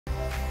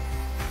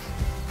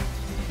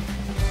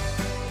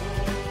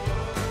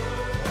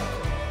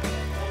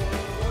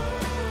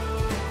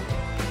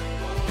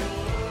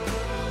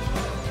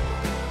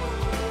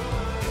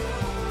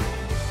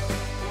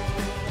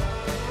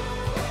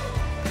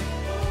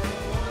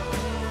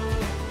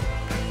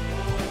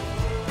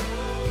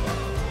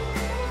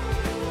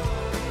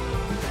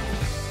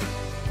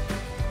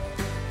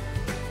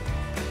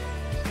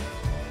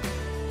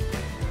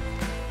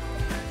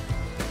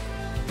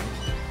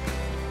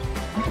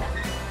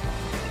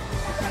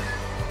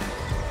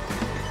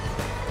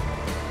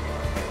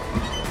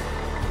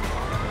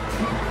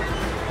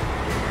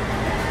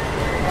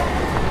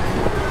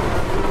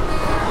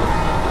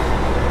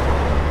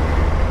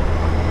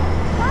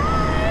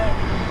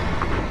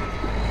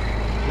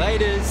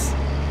Laters.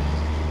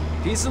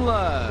 Peace and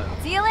love.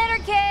 See you later,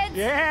 kids!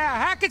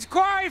 Yeah, Hackett's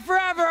Quarry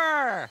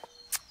forever!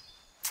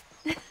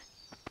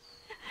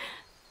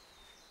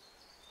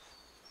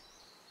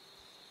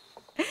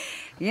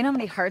 You know how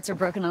many hearts are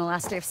broken on the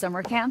last day of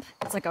summer camp?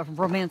 It's like a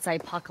romance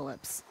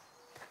apocalypse.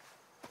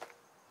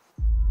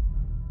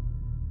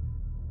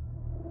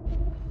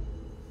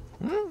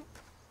 I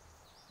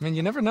mean,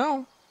 you never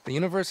know. The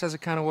universe has a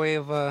kind of way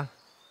of,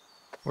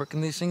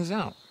 working these things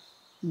out.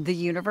 The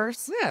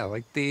universe? Yeah,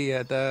 like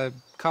the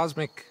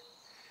cosmic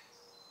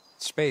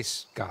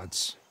space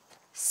gods.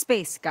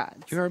 Space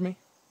gods. You heard me?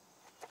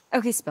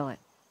 Okay, spell it.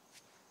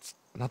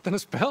 Nothing to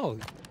spell.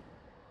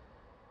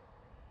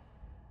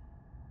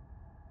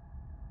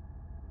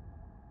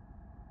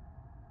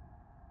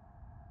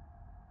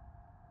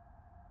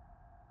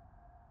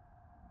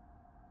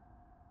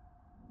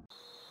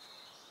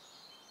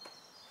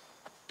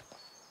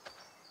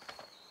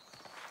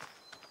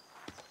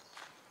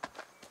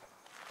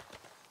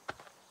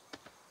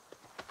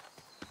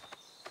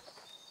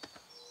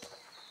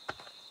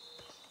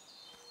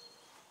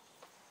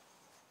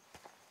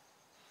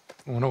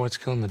 I wonder what's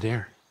killing the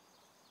deer.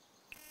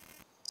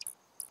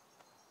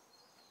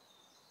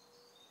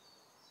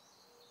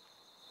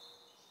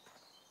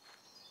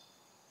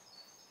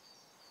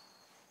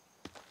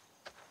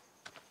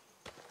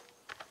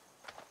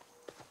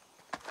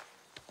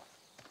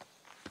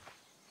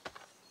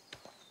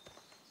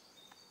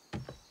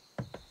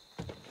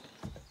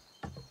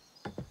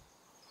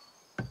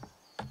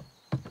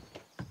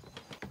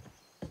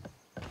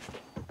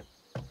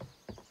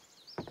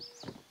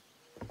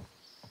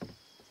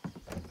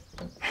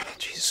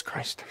 Jesus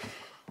Christ.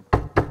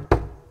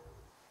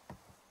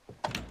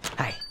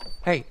 Hi.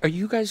 Hey, are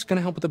you guys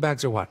gonna help with the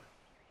bags or what?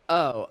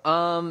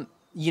 Oh,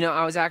 you know,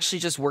 I was actually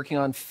just working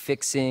on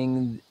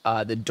fixing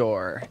the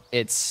door.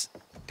 Dylan,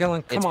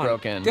 come it's on.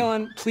 broken.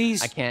 Dylan,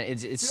 please. I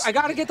can't. It's. I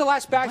gotta get the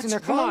last bags in there.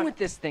 What's Come wrong on. with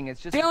this thing?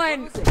 It's just.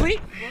 Dylan, frozen. please.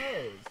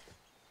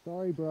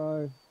 Sorry,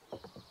 bro.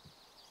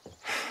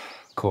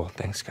 Cool,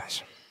 thanks,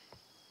 guys.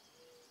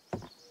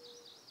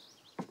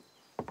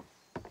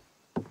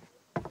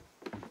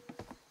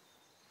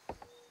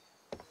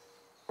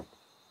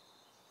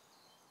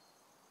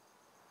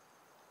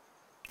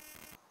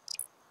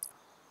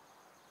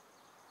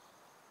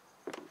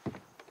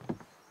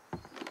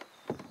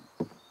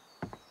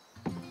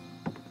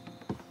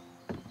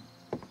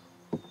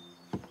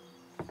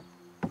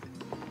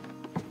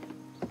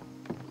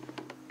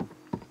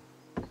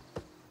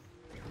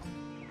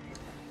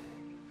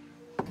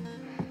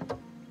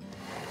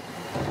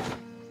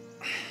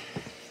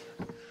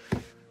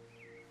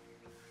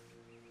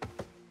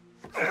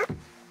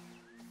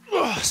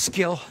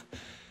 Skill.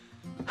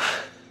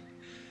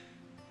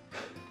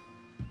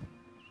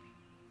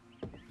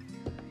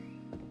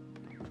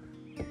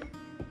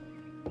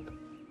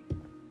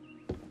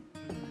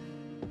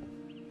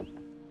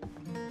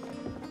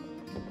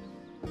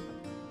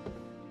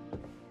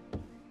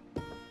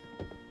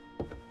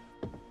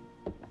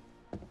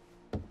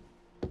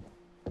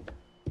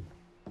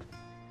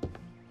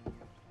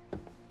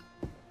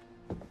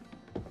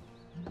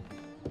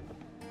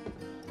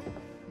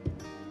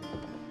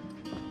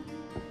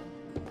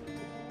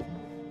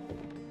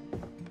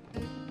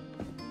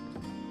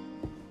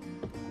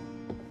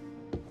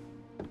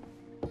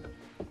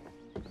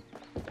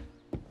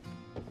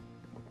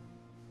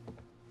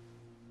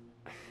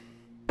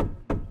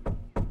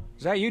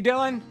 Is that you,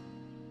 Dylan?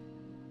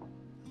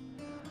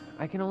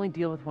 I can only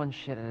deal with one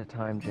shit at a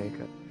time,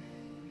 Jacob.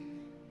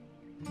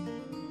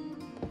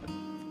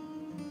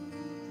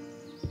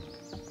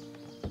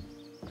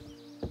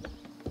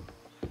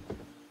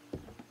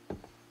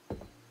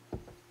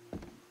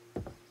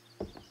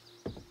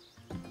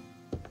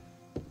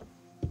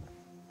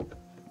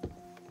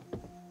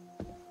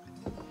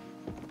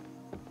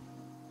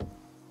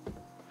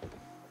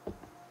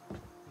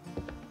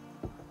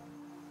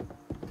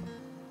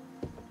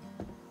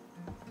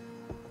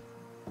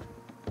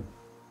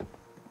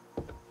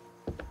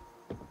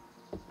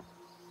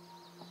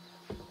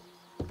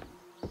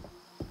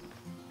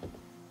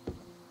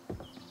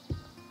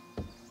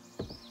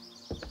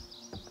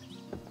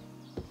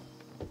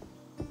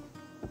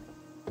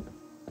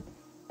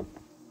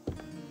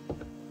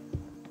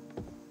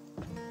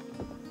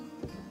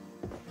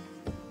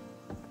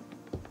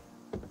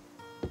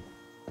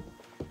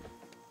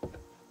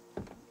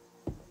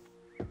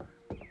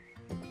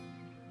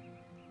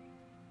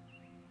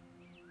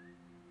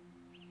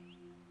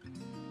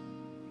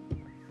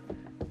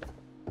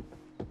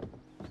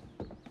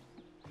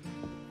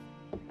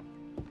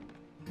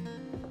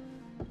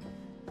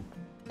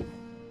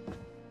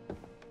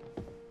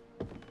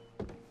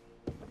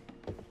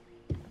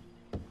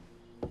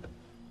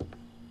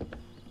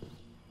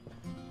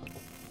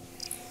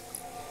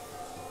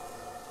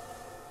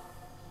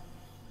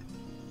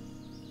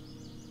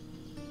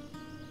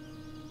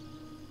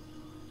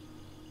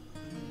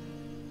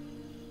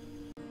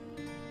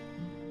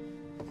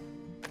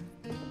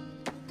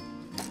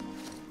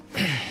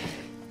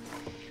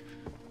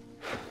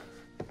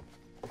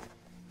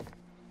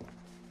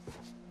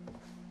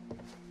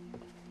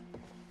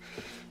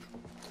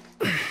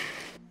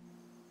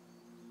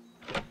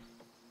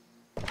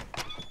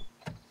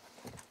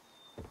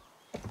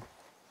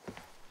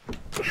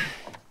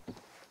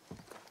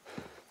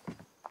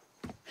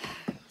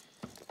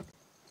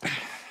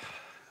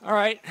 All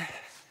right.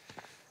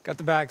 Got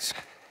the bags.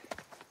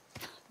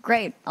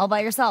 Great. All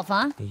by yourself,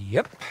 huh?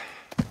 Yep.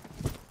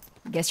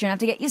 Guess you're gonna have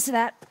to get used to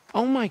that.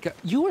 Oh my god,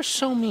 you are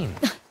so mean.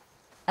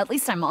 At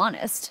least I'm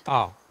honest.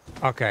 Oh,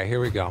 okay,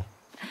 here we go.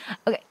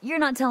 Okay, you're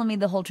not telling me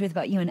the whole truth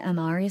about you and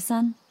Emma, are you,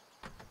 son?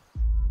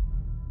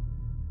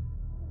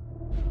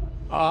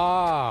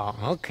 Oh,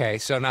 okay,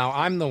 so now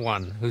I'm the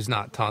one who's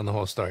not telling the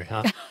whole story,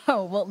 huh?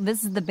 Oh, well,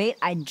 this is the bait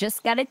I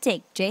just gotta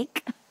take,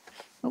 Jake.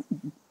 Oh.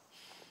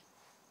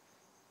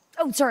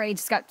 Oh, sorry, I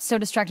just got so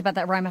distracted about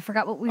that rhyme. I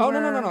forgot what we were... Oh,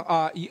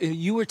 no.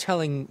 You were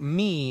telling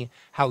me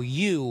how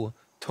you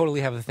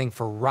totally have a thing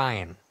for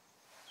Ryan.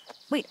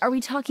 Wait, are we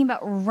talking about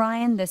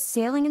Ryan, the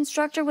sailing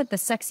instructor with the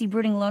sexy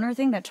brooding loner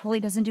thing that totally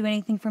doesn't do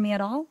anything for me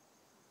at all?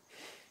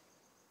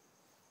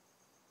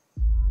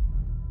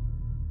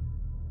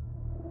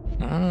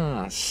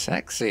 Ah,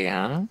 sexy,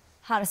 huh?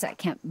 Hottest at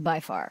camp by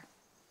far.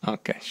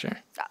 Okay, sure.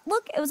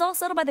 Look, it was all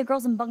settled by the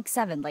girls in bunk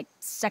 7, like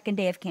second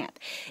day of camp.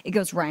 It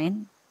goes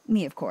Ryan,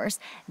 me of course,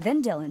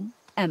 then Dylan,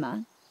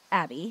 Emma,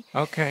 Abby,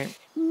 Okay.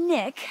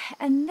 Nick,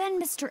 and then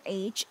Mr.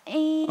 H,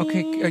 and...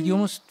 Okay, are you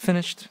almost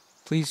finished?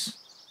 Please?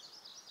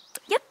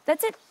 Yep,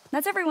 that's it.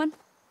 That's everyone.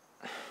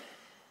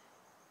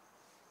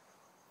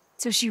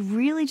 So she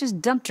really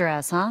just dumped her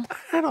ass, huh?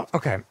 I don't...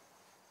 Okay.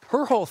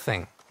 Her whole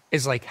thing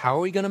is like, how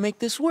are we gonna make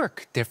this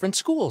work? Different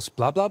schools,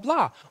 blah, blah,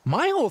 blah.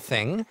 My whole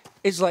thing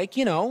is like,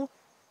 you know,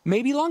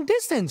 maybe long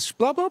distance,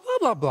 blah, blah, blah,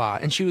 blah, blah.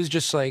 And she was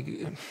just like,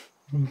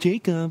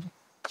 Jacob.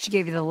 She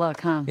gave you the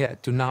look, huh? Yeah,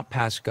 do not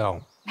pass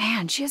go.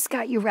 Man, she just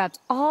got you wrapped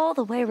all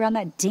the way around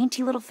that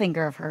dainty little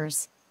finger of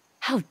hers.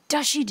 How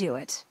does she do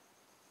it?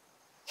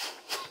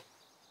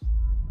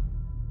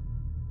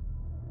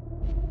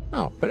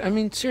 No, but I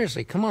mean,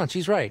 seriously, come on,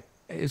 she's right.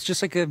 It's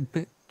just like a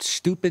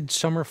stupid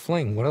summer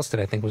fling. What else did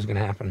I think was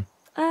gonna happen?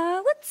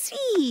 Let's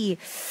see.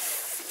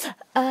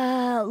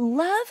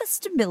 Love,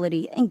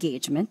 stability,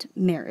 engagement,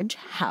 marriage,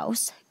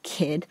 house,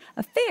 kid,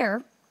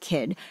 affair,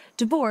 kid,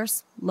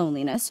 divorce,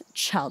 loneliness,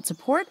 child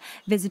support,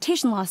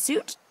 visitation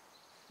lawsuit,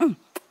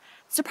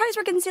 surprise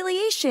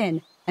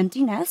reconciliation,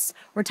 empty nest,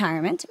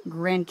 retirement,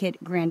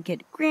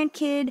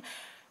 grandkid,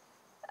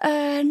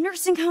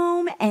 nursing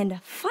home, and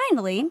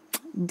finally,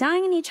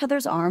 dying in each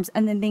other's arms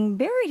and then being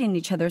buried in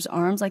each other's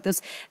arms like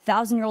those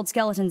 1,000-year-old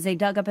skeletons they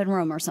dug up in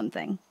Rome or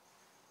something.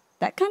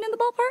 That kind in the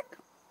ballpark?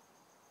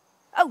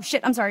 Oh,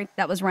 shit, I'm sorry.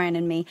 That was Ryan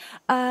and me.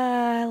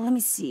 Let me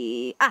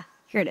see. Ah,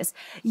 here it is.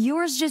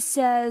 Yours just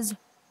says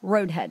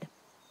Roadhead.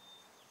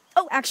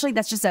 Oh, actually,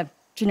 that's just a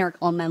generic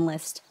all-men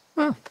list.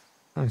 Oh,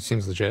 that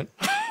seems legit.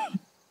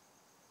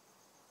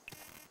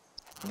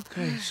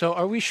 Okay, so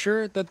are we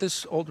sure that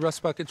this old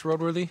rust bucket's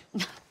roadworthy?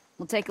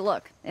 We'll take a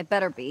look. It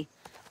better be.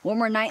 One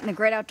more night in the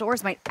great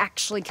outdoors might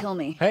actually kill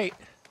me. Hey,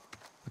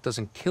 what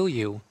doesn't kill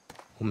you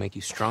will make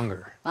you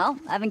stronger. Well,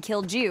 I haven't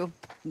killed you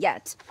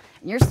yet.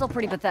 And you're still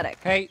pretty pathetic.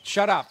 Hey,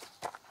 shut up.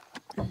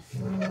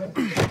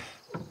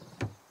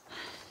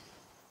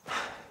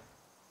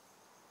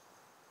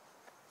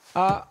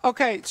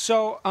 Okay,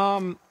 so,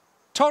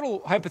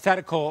 total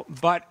hypothetical,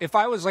 but if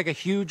I was like a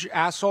huge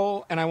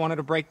asshole and I wanted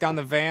to break down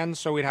the van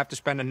so we'd have to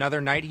spend another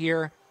night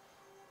here,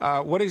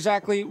 what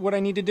exactly would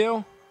I need to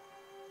do?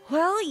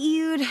 Well,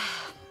 you'd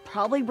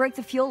probably break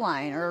the fuel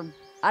line, or,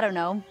 I don't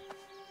know,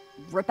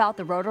 rip out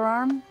the rotor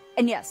arm.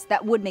 And yes,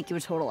 that would make you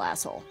a total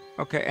asshole.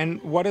 Okay, and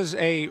what does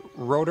a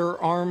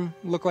rotor arm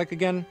look like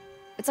again?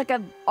 It's like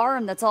a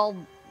arm that's all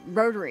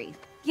rotary.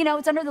 You know,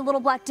 it's under the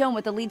little black dome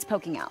with the leads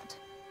poking out.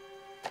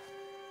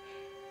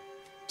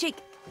 Jake,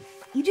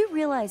 you do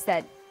realize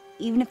that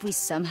even if we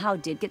somehow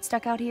did get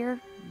stuck out here,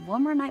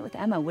 one more night with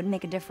Emma wouldn't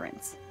make a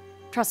difference.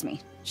 Trust me,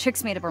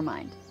 Chick's made up her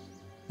mind.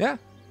 Yeah.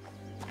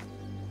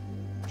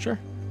 Sure.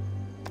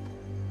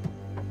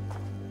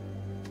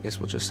 Guess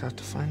we'll just have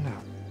to find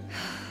out.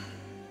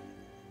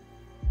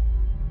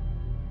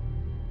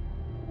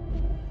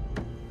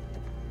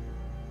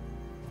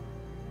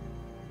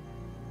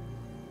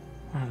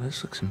 Oh,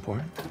 this looks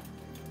important.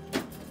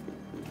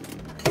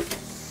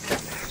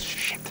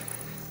 Shit.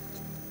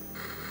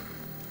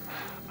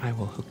 I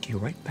will hook you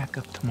right back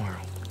up tomorrow,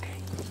 okay?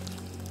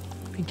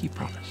 Pinky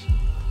promise.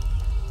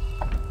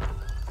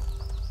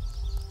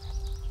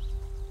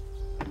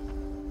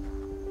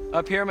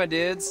 Up here, my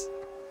dudes.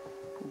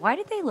 Why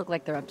did they look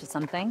like they're up to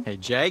something? Hey,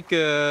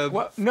 Jacob.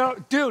 What? No,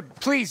 dude,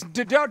 please,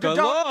 don't. Go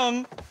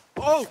long.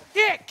 Oh,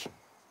 Dick!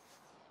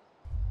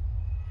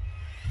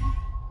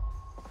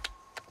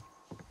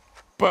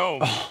 Boom.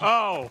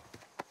 Oh,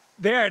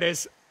 there it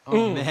is.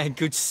 Oh, man,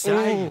 good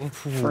sight.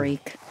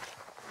 Freak.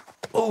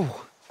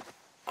 Oh.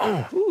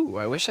 Ooh,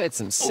 I wish I had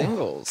some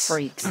singles.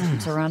 Freaks.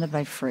 I'm surrounded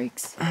by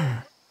freaks.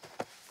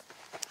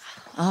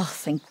 Oh,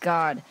 thank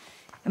God.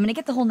 I'm gonna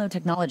get the whole no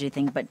technology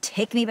thing, but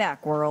take me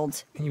back,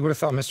 world. You would have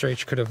thought Mr.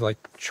 H could have, like,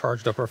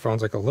 charged up our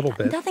phones, like, a little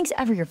bit. Nothing's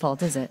ever your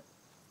fault, is it?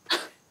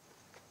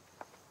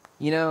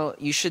 You know,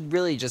 you should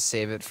really just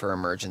save it for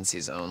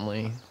emergencies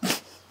only.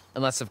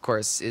 Unless, of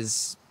course,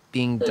 is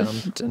being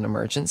dumped an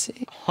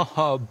emergency?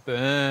 Oh,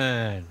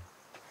 Ben.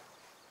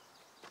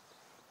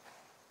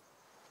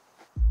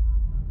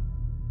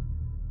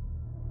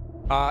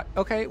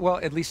 Okay, well,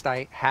 at least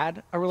I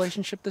had a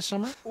relationship this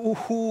summer.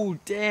 Ooh,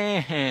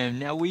 damn.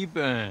 Now we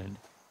burned.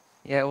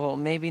 Yeah, well,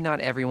 maybe not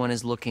everyone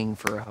is looking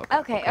for a hookup.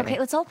 Okay,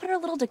 let's all put our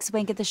little dicks away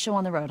and get this show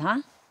on the road,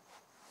 huh?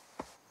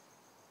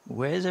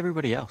 Where's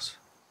everybody else?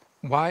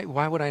 Why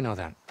would I know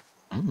that?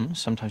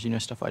 Sometimes you know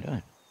stuff I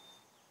don't.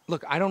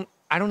 Look, I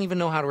don't even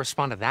know how to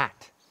respond to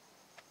that.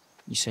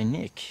 You say,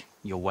 Nick,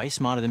 you're way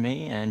smarter than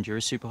me, and you're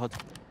a super hot...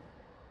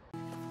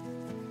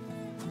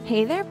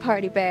 Hey there,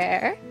 party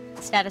bear.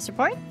 Status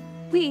report?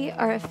 We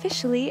are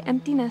officially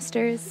empty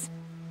nesters.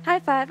 High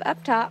five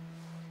up top.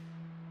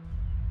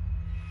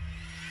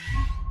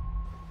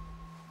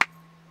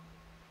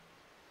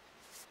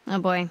 Oh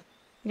boy.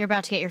 You're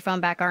about to get your phone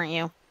back, aren't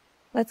you?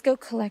 Let's go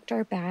collect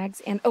our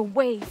bags and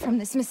away from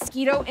this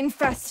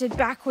mosquito-infested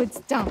backwoods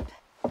dump.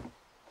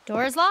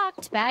 Door's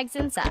locked, bags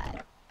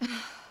inside.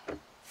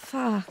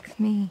 Fuck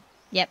me.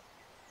 Yep.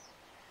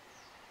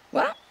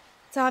 Well,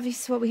 it's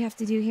obvious what we have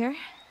to do here.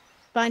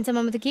 Find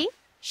someone with a key?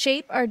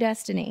 Shape our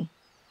destiny.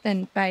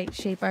 Then by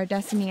shape our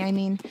destiny, I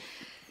mean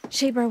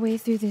shape our way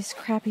through this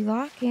crappy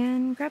lock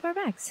and grab our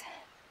bags.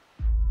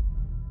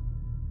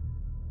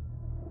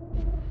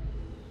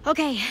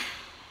 Okay.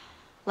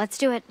 Let's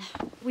do it.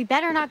 We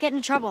better not get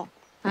in trouble.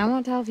 I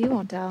won't tell if you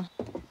won't tell.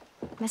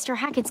 Mr.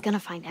 Hackett's gonna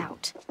find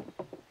out.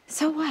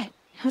 So what?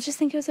 He'll just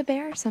think it was a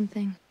bear or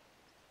something.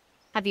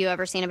 Have you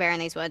ever seen a bear in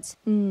these woods?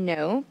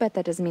 No, but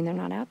that doesn't mean they're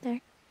not out there.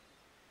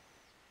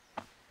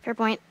 Fair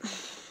point.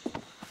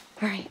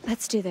 All right,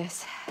 let's do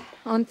this.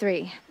 On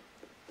 3.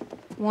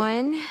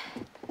 1,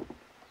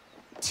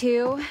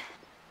 2,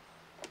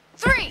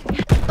 3!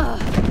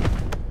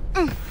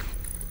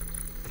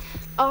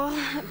 All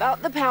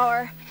about the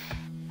power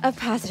of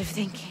positive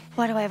thinking.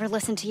 Why do I ever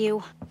listen to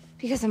you?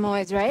 Because I'm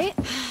always right.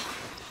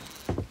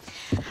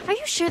 Are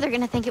you sure they're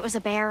gonna think it was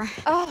a bear?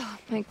 Oh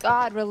my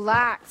god,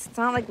 relax. It's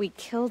not like we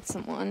killed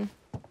someone.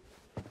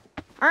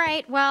 All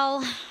right,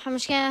 well, I'm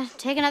just gonna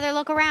take another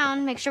look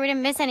around, make sure we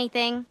didn't miss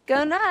anything.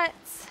 Go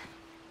nuts!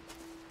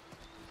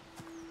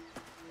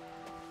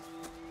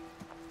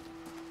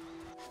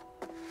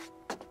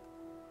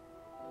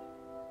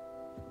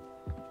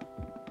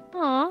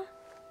 Aw.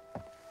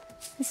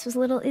 This was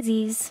little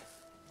Izzy's.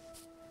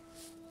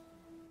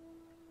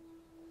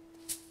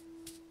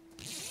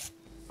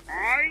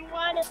 I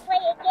want to play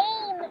a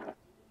game.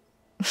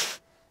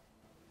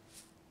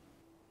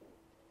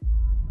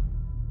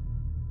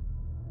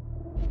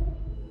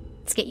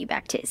 Let's get you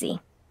back to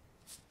Izzy.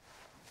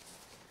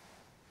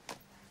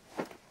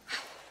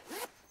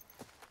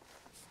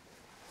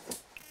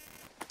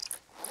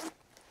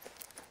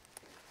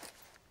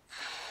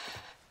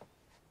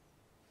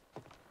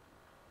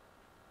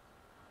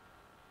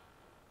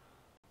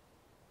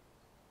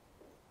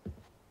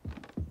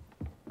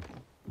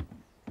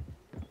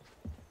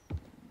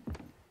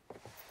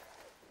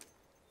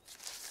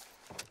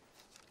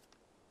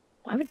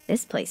 Why would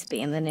this place be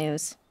in the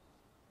news?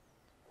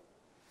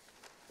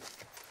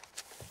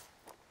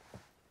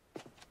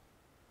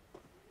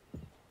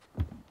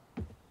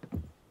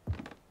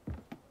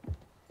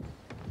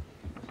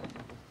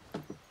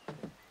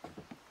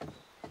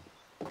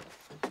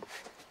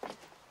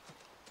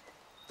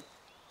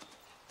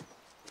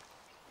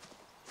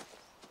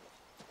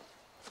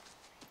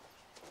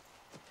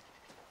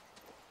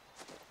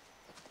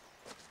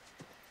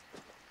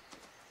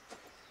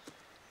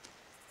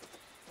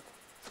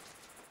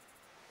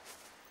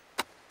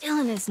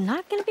 Dylan is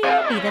not going to be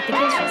happy that the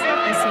kids just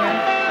left this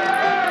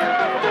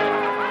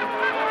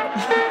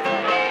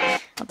year.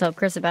 I'll tell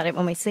Chris about it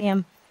when we see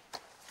him.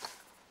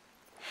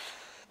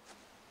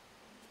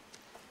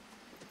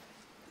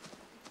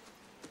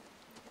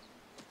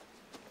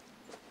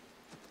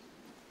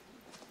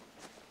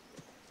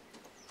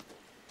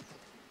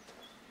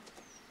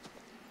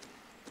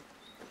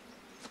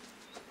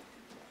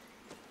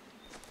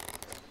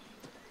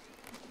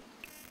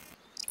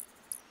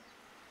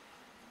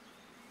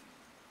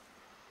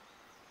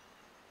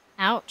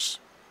 Ouch.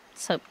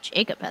 Let's hope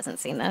Jacob hasn't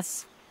seen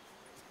this.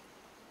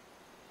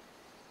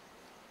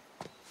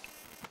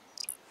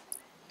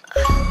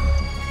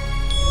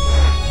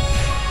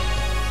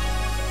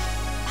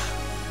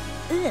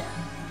 Ugh.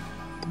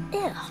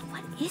 Ew,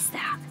 what is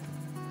that?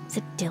 Is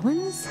it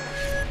Dylan's?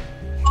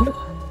 Ugh.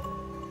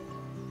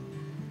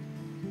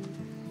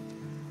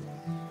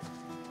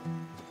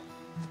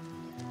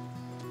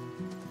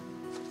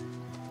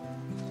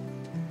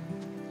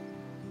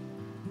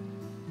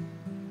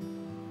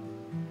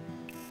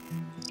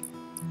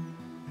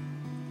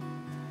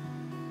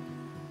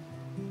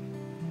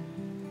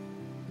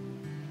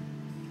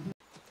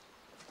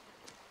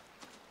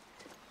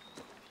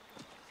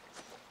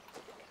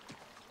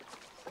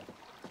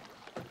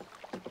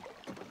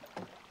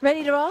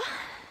 Ready to roll?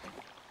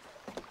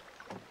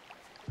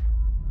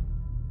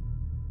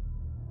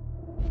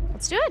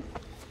 Let's do it.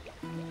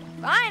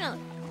 Finally!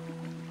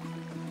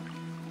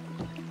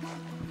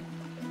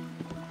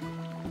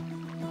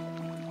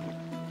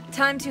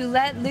 Time to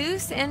let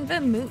loose and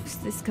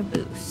vamoose this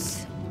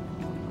caboose.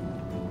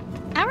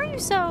 How are you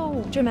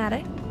so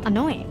Dramatic.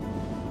 annoying?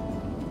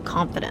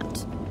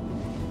 Confident.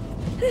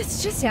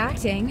 It's just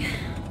acting.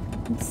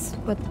 It's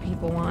what the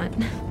people want.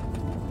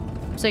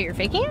 So you're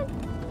faking it?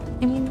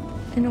 I mean,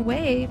 in a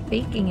way,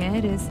 faking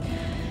it is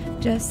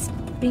just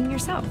being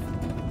yourself,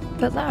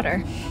 but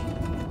louder.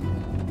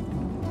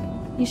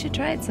 You should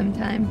try it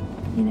sometime.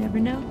 You never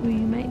know who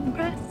you might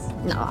impress.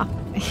 Nah.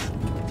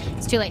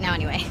 It's too late now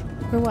anyway.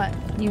 For what?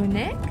 You and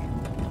Nick?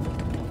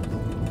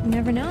 You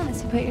never know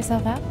unless you put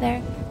yourself out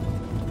there.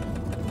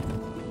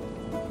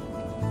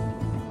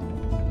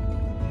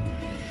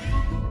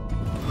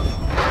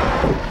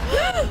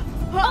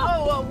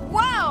 Oh,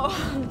 wow!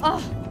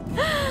 Oh,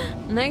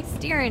 nice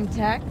steering,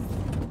 Tex.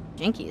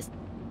 Jinkies.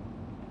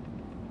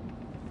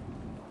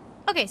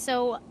 Okay,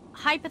 so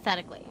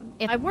hypothetically,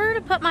 if I were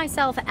to put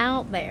myself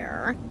out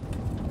there,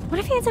 what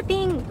if he ends up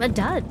being a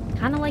dud?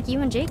 Kind of like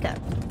you and Jacob.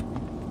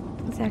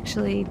 It's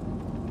actually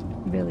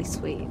really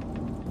sweet.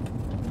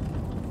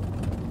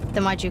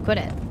 Then why'd you quit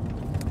it?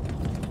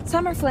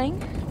 Summer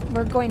fling.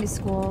 We're going to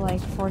school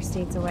like 4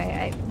 states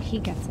away. He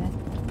gets it.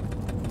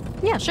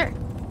 Yeah, sure.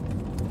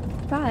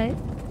 But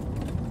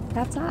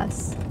that's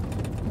us.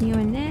 You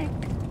and Nick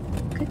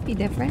could be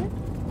different.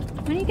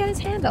 When do you get his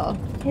handle?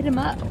 Hit him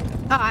up.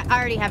 Oh, I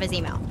already have his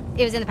email.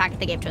 It was in the packet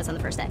they gave to us on the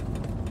first day.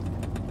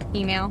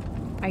 Email?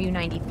 Are you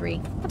 93?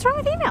 What's wrong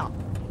with email?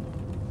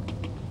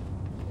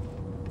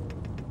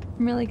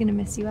 I'm really gonna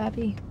miss you,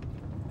 Abby.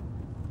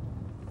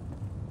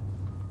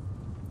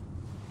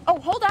 Oh,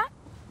 hold on!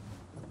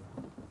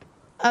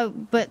 Oh,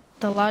 but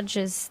the lodge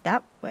is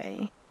that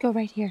way. Go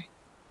right here.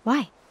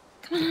 Why?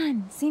 Come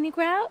on, scenic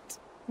route.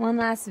 One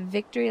last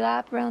victory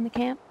lap around the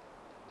camp.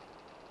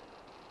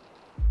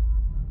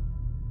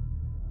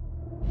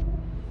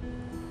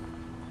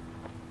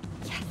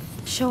 Yes,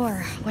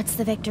 sure. What's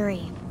the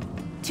victory?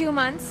 2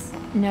 months,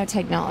 no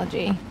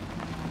technology.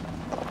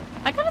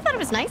 I kind of thought it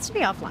was nice to be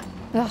offline.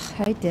 Ugh,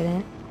 I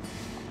didn't.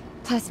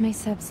 Plus, my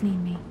subs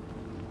need me.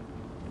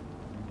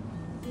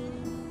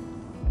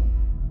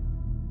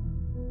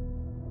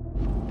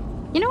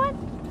 You know what?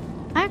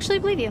 I actually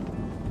believe you.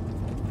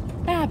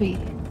 Abby,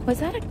 was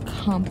that a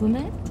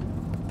compliment?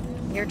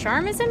 Your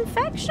charm is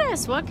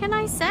infectious. What can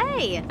I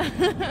say?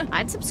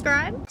 I'd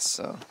subscribe.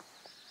 So.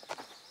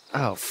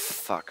 Oh,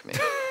 fuck me.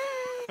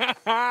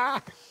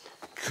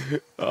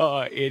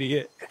 Oh,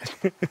 idiot.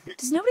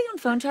 Does nobody own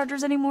phone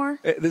chargers anymore?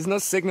 There's no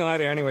signal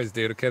out here anyways,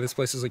 dude, okay? This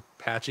place is like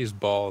patchy as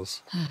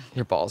balls.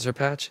 Your balls are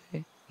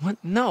patchy? What?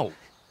 No.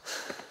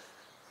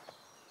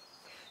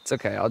 It's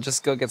okay. I'll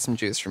just go get some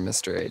juice from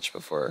Mr. H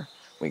before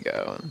we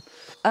go.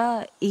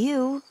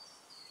 Ew.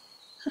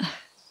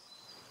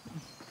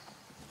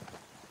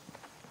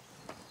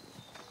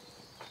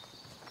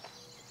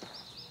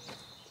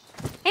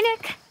 Hey,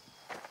 Nick.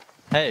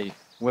 Hey,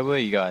 where were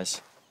you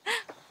guys?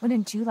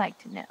 Wouldn't you like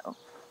to know?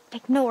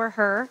 Ignore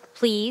her,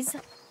 please.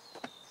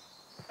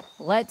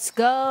 Let's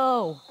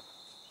go.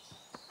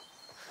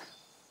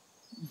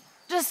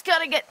 Just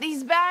gotta get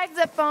these bags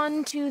up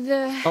onto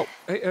the... Oh,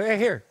 hey,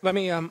 here. Let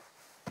me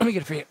get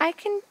it for you. I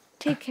can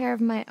take care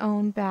of my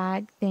own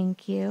bag,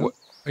 thank you. What?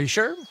 Are you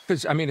sure?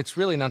 Because, I mean, it's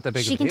really not that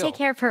big She of a can deal. take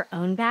care of her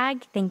own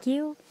bag, thank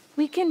you.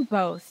 We can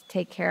both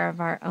take care of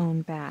our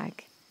own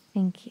bag,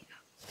 thank you.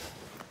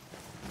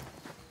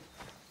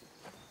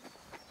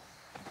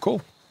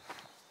 Cool.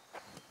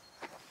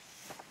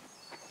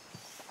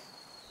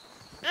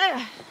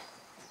 Ugh.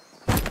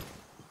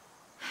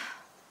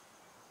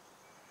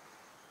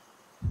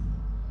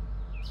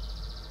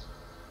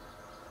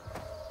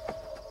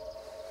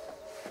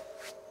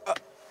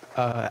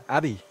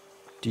 Abby,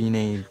 do you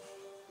need...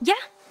 Yeah,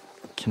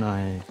 Can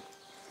I...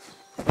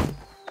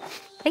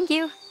 thank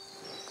you.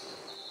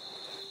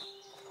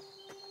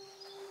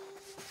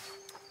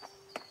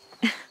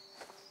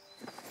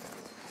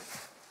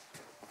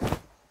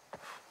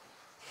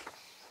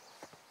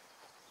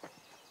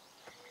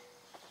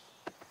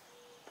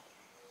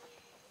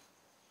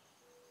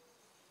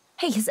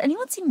 Hey, has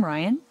anyone seen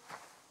Ryan?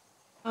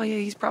 Oh, yeah,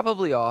 he's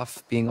probably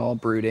off being all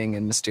brooding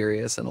and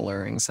mysterious and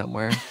alluring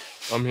somewhere.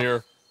 I'm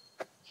here.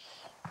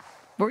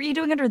 What were you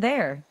doing under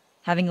there?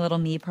 Having a little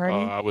me party?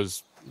 I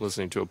was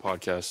listening to a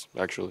podcast,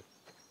 actually.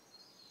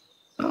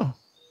 Oh,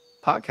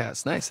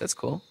 podcast. Nice. That's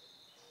cool.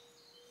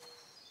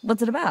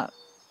 What's it about?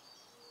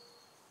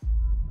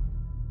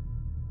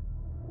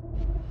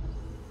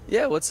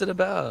 Yeah, what's it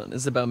about?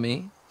 Is it about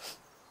me?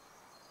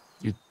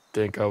 You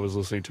think I was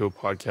listening to a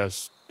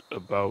podcast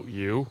about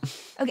you?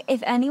 Okay,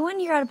 if anyone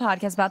here had a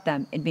podcast about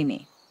them, it'd be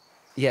me.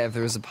 Yeah, if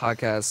there was a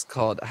podcast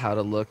called How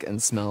to Look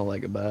and Smell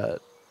Like a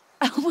Butt.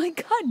 Oh my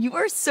god, you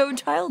are so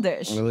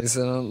childish. At least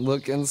I don't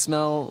look and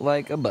smell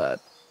like a butt.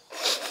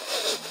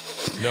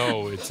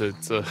 No, it's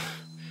a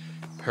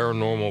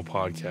paranormal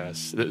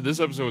podcast. This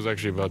episode was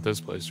actually about this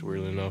place,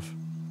 weirdly enough.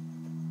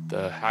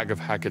 The Hag of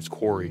Hackett's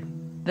Quarry.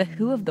 The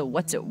who of the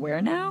what's it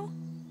where now?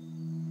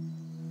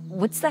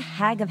 What's the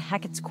Hag of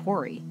Hackett's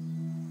Quarry?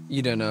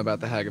 You don't know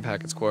about the Hag of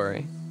Hackett's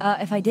Quarry.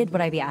 If I did,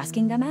 would I be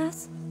asking,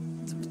 dumbass?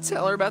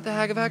 Tell her about the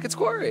Hag of Hackett's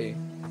Quarry.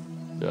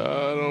 I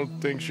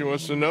don't think she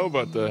wants to know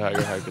about the Hag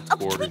of Hackett's Can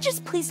we Quarry.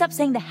 just please stop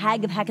saying the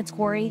Hag of Hackett's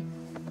Quarry?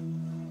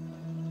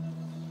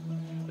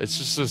 It's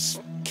just this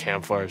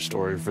campfire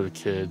story for the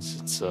kids.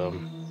 It's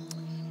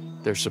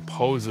there's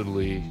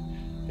supposedly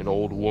an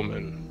old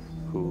woman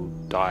who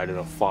died in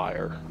a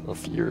fire a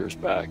few years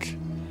back.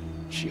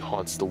 She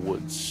haunts the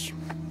woods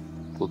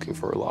looking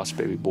for her lost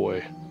baby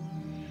boy.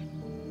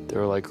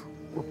 There are like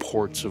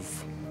reports of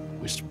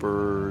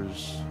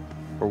whispers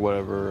or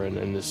whatever,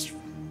 and this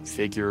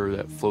figure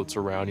that floats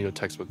around, you know,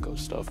 textbook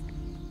ghost stuff.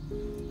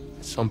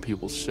 Some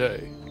people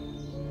say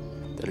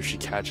that if she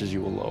catches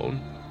you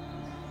alone,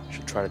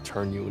 she'll try to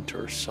turn you into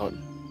her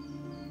son.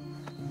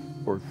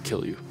 Or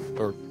kill you,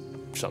 or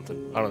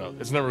something. I don't know.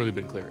 It's never really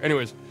been clear.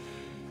 Anyways,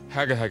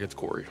 Hagga's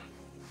Quarry.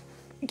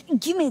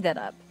 You made that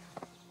up.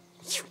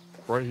 It's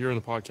right here in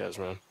the podcast,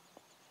 man.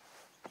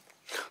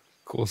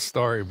 Cool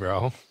story,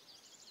 bro.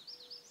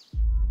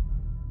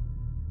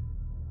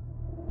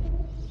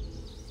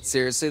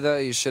 Seriously, though,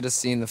 you should have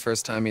seen the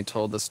first time he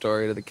told the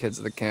story to the kids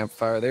at the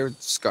campfire. They were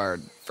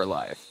scarred for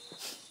life.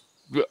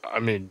 I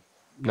mean,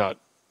 not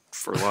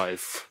for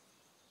life.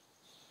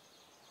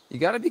 You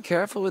gotta be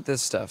careful with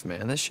this stuff,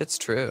 man. This shit's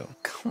true.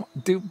 Come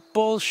on, dude,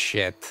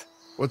 bullshit.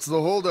 What's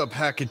the holdup,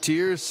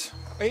 Hacketeers?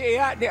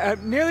 Yeah,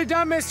 nearly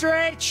done, Mr.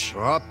 H.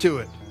 We're up to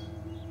it.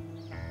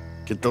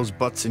 Get those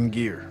butts in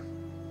gear.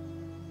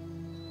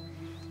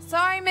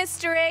 Sorry,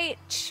 Mr.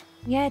 H.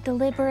 We had to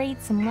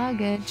liberate some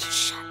luggage.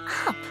 Shut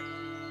up.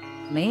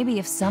 Maybe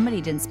if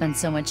somebody didn't spend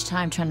so much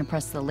time trying to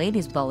press the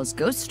ladies with all his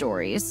ghost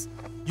stories.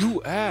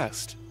 You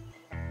asked.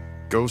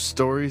 Ghost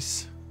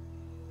stories?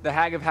 The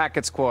Hag of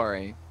Hackett's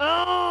Quarry.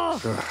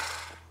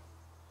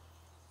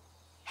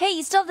 Hey,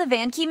 you still have the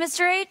van key,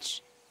 Mr.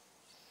 H?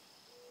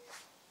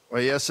 Why,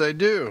 yes, I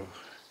do.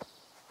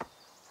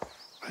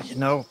 You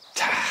know,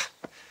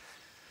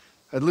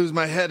 I'd lose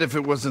my head if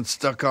it wasn't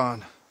stuck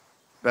on.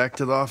 Back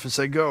to the office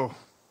I go.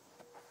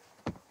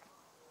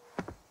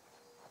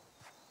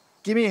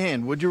 Give me a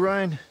hand, would you,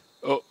 Ryan?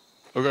 Oh,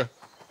 okay.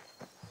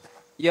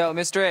 Yo,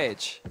 Mr.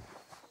 H.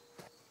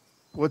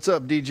 What's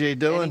up, DJ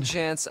Dylan? Any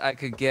chance I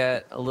could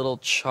get a little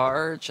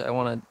charge? I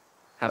want to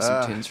have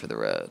some tunes for the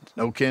road.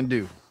 No can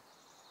do.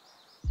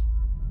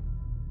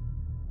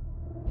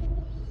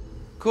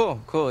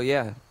 Cool,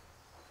 yeah.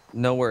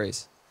 No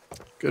worries.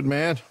 Good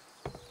man.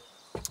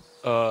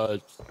 No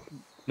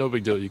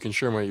big deal. You can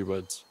share my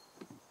earbuds.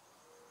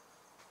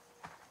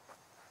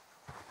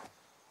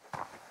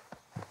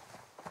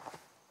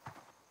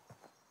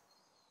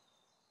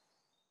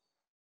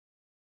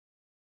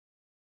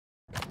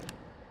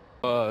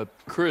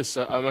 Chris,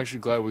 I'm actually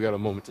glad we got a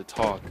moment to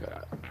talk.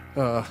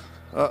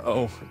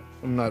 Uh-oh.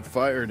 I'm not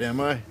fired, am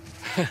I?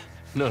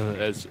 No,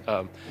 it's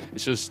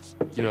just,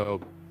 you know,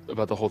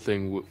 about the whole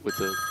thing with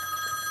the...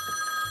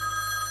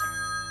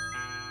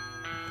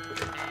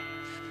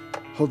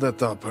 Hold that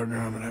thought, partner.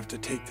 I'm gonna have to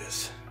take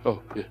this.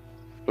 Oh, yeah.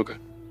 Okay.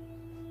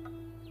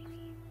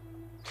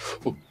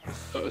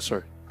 Oh,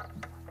 sorry.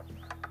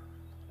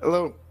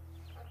 Hello?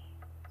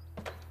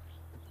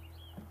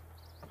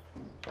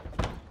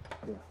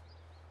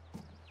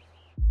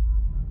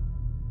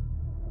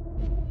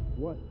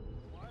 What?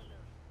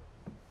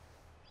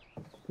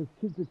 Because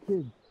kids are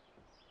kids.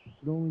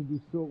 Could only do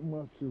so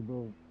much,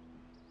 bro.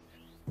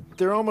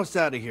 They're almost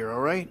out of here, all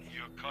right?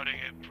 You're cutting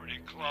it pretty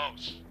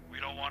close. We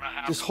don't want to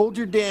have... Just hold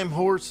your damn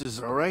horses,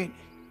 all right?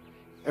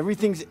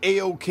 Everything's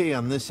A-okay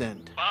on this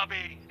end.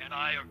 Bobby and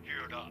I are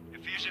geared up.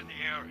 If he's in the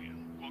area,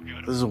 we'll get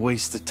him. This is a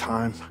waste of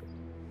time.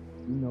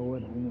 You know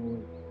it, I know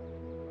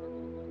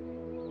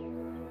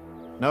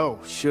it. No,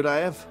 should I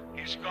have?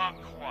 He's gone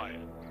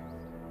quiet.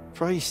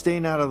 Try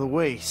staying out of the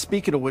way.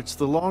 Speaking of which,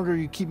 the longer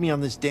you keep me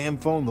on this damn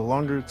phone, the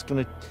longer it's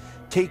gonna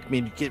take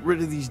me to get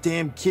rid of these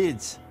damn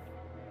kids.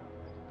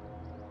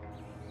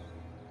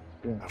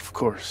 Yeah, of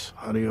course.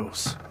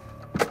 Adios.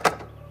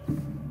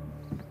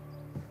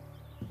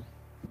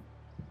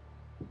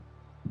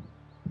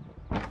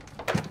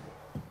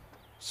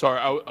 Sorry,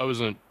 I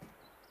wasn't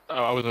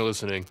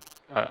listening.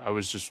 I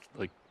was just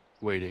like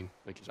waiting.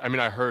 Like, I mean,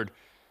 I heard.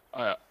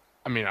 I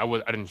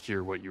didn't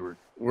hear what you were.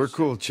 We're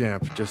cool,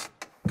 champ. Just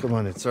come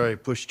on. It's sorry I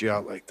pushed you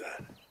out like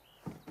that.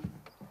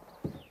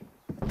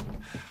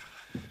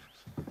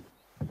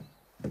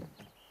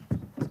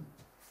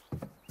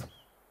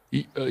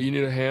 You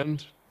need a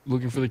hand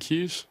looking for the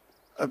keys?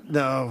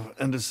 No,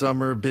 end of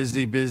summer,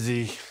 busy,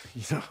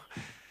 you know.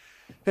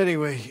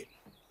 Anyway,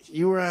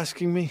 you were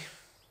asking me?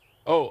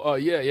 Oh,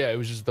 yeah, it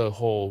was just the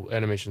whole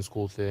animation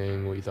school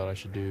thing, what you thought I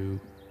should do.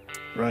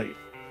 Right.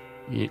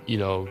 You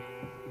know,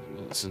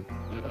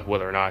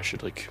 whether or not I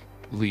should, like,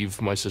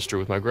 leave my sister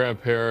with my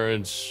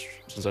grandparents,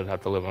 since I'd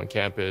have to live on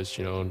campus,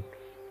 you know, and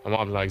my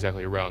mom's not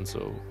exactly around,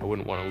 so I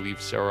wouldn't want to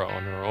leave Sarah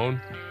on her own.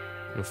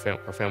 You know,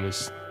 our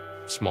family's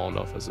small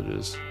enough as it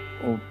is.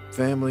 Well,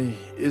 family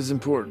is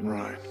important,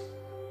 Ryan.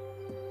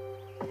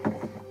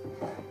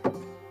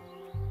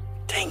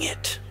 Dang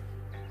it.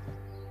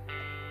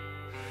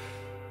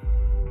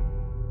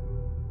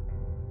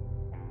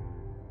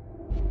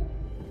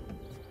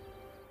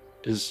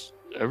 Is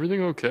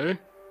everything okay?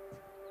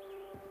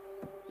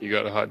 You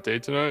got a hot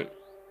date tonight?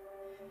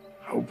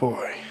 Oh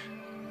boy.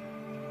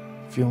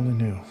 If you only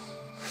knew.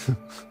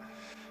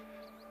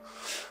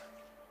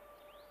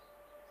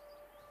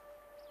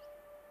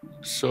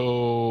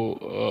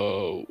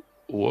 So,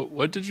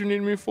 what did you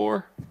need me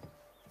for?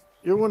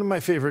 You're one of my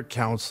favorite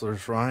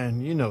counselors,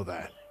 Ryan. You know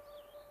that.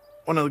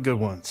 One of the good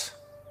ones.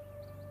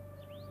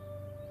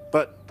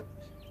 But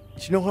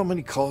do you know how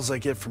many calls I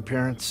get from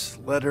parents,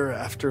 letter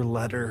after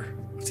letter,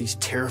 of these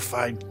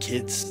terrified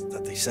kids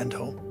that they send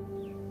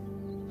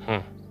home?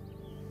 Huh.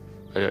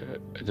 I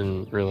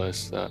didn't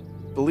realize that.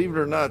 Believe it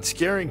or not,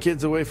 scaring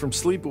kids away from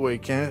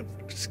sleepaway camp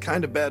is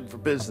kind of bad for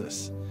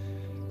business.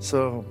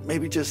 So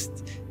maybe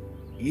just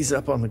ease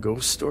up on the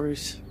ghost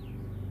stories.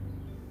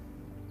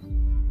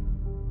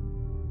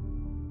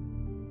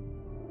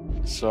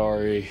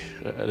 Sorry,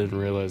 I didn't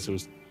realize it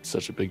was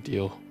such a big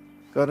deal.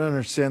 Gotta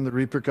understand the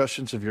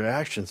repercussions of your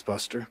actions,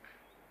 Buster.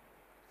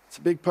 It's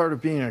a big part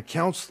of being a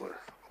counselor,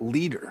 a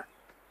leader.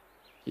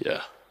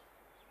 Yeah.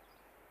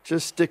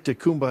 Just stick to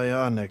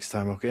Kumbaya next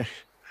time, okay?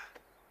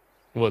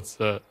 What's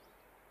that?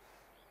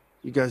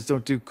 You guys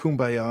don't do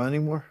Kumbaya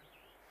anymore?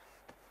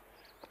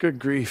 Good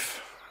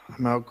grief.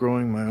 I'm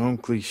outgrowing my own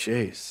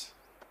cliches.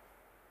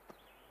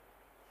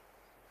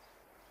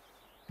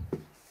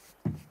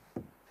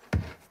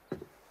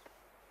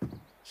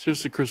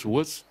 Seriously, Chris,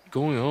 what's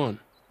going on?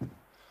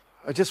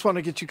 I just want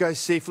to get you guys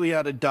safely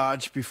out of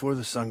Dodge before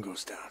the sun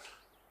goes down.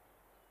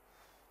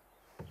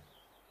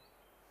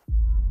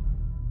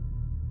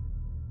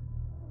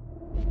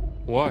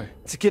 Why?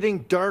 It's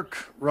getting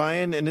dark,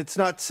 Ryan, and it's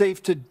not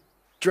safe to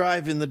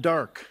drive in the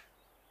dark.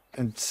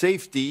 And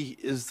safety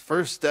is the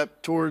first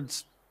step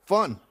towards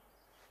fun.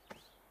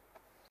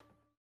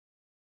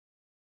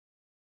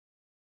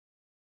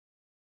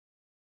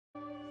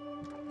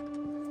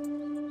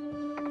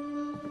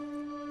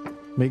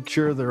 Make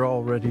sure they're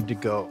all ready to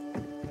go.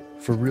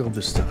 For real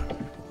this time.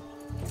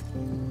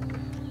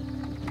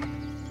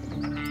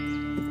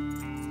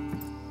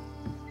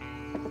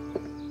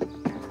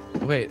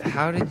 Wait,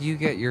 how did you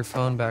get your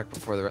phone back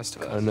before the rest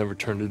of us? I never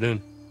turned it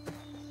in.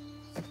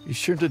 You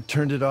should have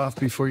turned it off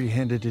before you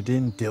handed it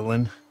in,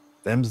 Dylan.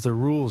 Them's the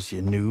rules,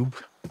 you noob.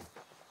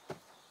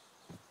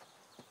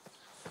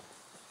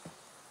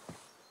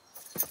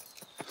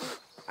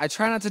 I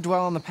try not to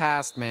dwell on the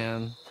past,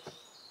 man.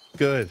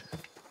 Good.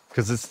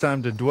 Because it's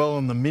time to dwell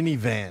on the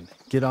minivan.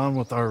 Get on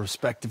with our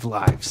respective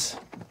lives.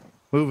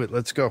 Move it,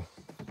 let's go.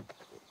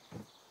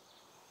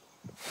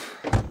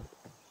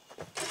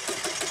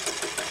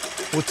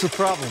 What's the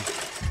problem?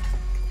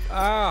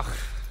 Ugh,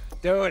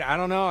 dude, I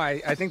don't know.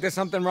 I think there's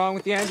something wrong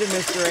with the engine,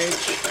 Mr.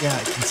 H. Yeah,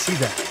 I can see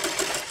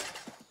that.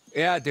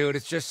 Yeah, dude,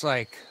 it's just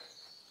like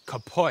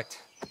kaput.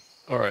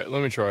 All right,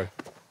 let me try.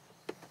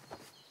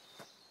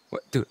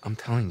 What, dude, I'm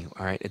telling you,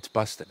 all right, it's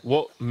busted.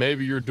 Well,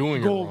 maybe you're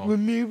doing it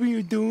wrong. Maybe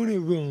you're doing it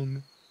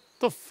wrong.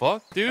 The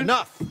fuck, dude?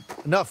 Enough!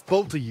 Enough,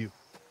 both of you.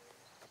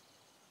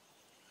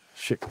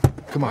 Shit,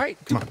 come on, All right,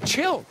 come dude, on.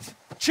 chill,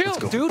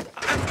 dude.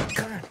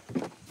 God.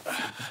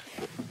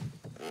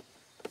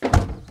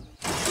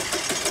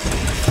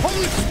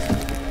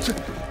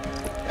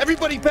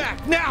 Everybody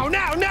back, now,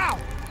 now, now!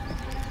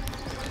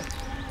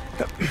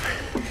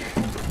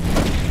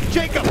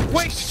 Jacob,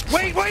 wait,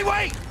 wait, wait,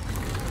 wait!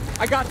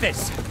 I got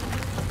this.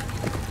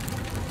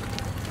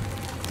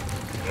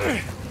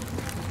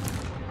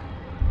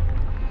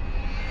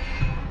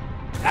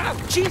 Ow,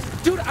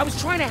 jeez, dude, I was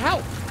trying to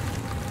help.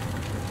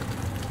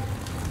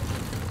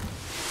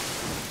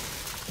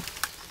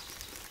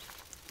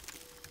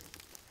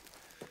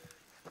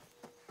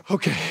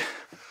 Okay.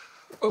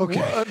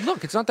 Okay.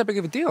 Look, it's not that big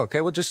of a deal,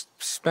 okay? We'll just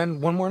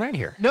spend one more night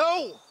here.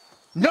 No!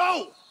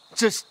 No!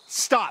 Just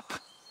stop.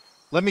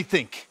 Let me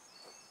think.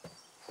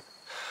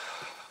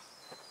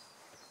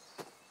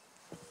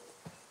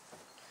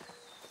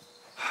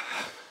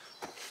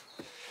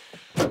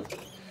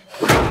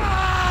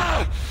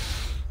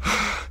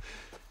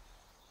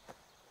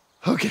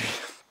 Okay.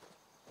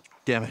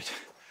 Damn it.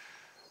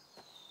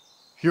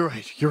 You're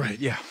right,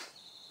 yeah.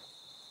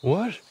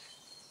 What?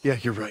 Yeah,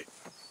 you're right.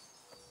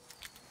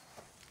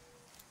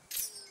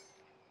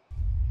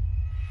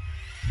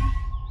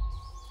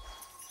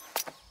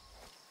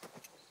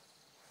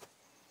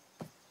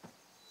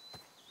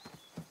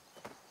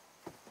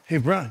 Hey,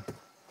 Brian.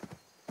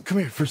 Come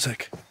here for a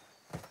sec.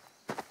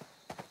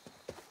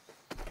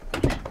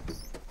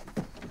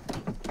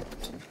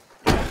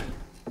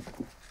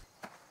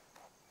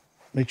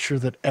 Make sure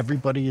that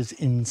everybody is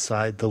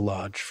inside the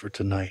lodge for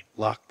tonight.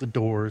 Lock the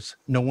doors.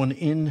 No one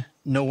in,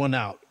 no one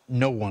out.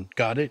 No one.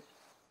 Got it?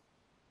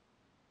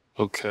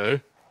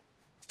 Okay.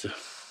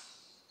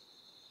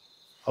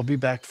 I'll be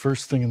back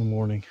first thing in the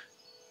morning,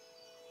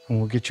 and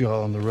we'll get you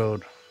all on the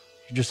road.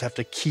 You just have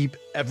to keep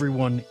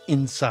everyone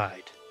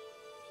inside.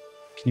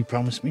 Can you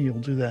promise me you'll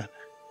do that?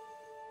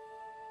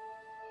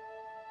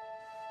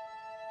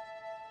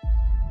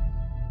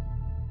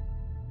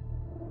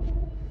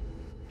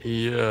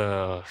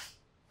 Yeah.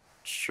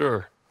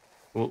 Sure.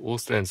 We'll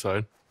stay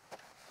inside.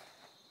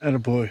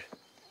 Attaboy.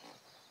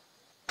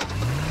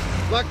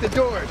 Lock the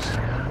doors.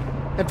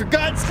 And for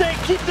God's sake,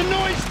 keep the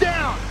noise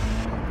down!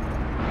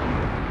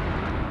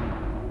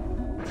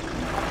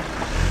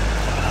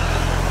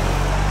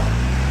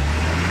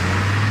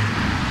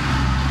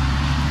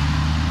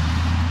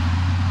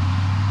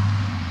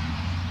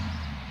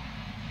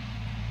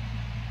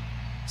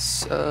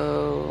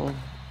 So,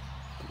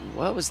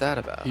 what was that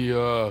about? He,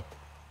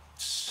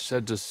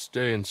 said to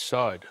stay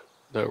inside,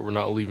 that we're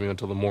not leaving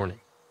until the morning.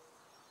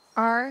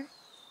 Are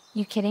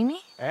you kidding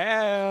me?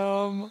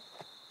 Am.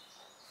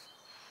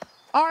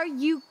 Are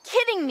you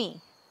kidding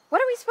me?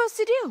 What are we supposed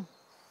to do?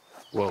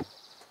 Well,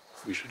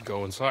 we should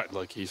go inside,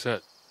 like he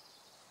said.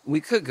 We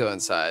could go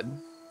inside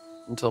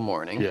until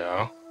morning.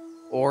 Yeah.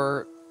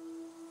 Or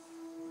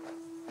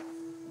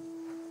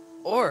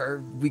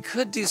we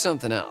could do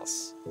something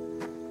else.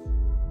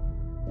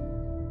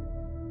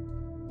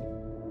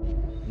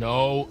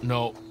 No.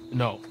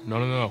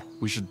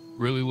 We should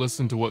really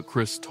listen to what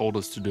Chris told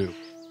us to do.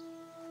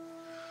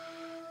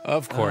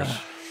 Of course.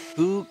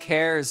 Who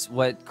cares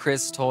what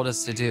Chris told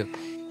us to do?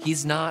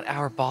 He's not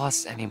our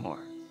boss anymore.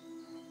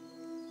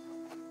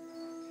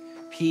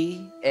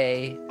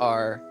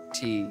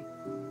 P-A-R-T.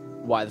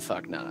 Why the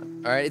fuck not?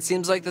 All right, it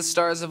seems like the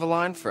stars have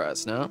aligned for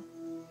us, no?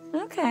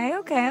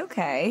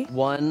 Okay.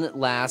 One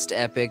last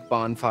epic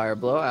bonfire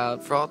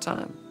blowout for all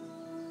time.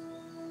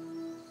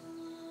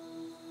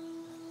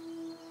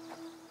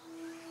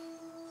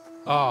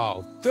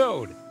 Oh,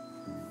 dude.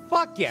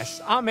 Fuck yes.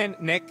 I'm in.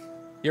 Nick,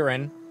 you're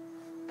in.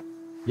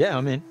 Yeah,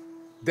 I'm in.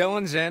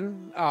 Dylan's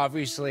in,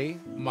 obviously.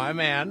 My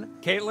man.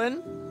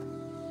 Kaitlyn?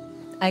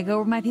 I go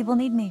where my people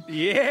need me.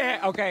 Yeah,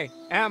 okay.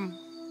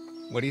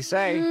 What do you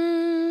say?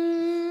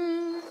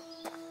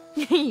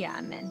 Yeah,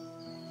 I'm in.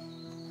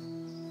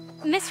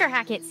 Mr.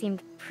 Hackett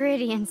seemed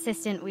pretty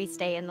insistent we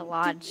stay in the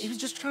lodge. He was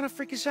just trying to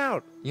freak us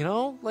out, you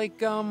know? Like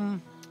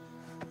one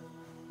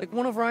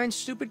of Ryan's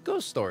stupid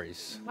ghost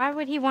stories. Why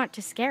would he want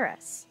to scare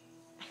us?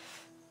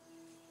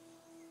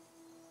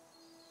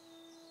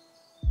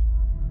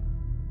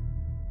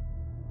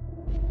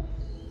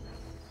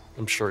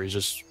 I'm sure he's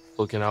just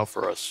looking out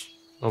for us.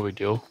 No big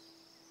deal.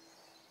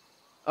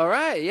 All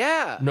right,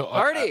 yeah. No,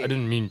 party. I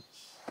didn't mean...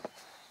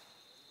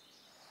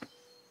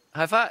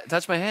 High five.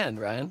 Touch my hand,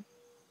 Ryan.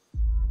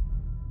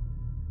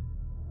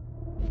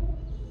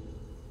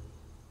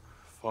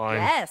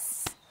 Fine.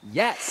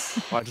 Yes.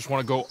 I just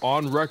want to go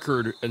on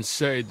record and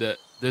say that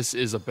this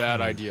is a bad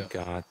idea.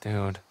 God,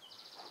 dude.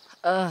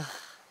 Ugh.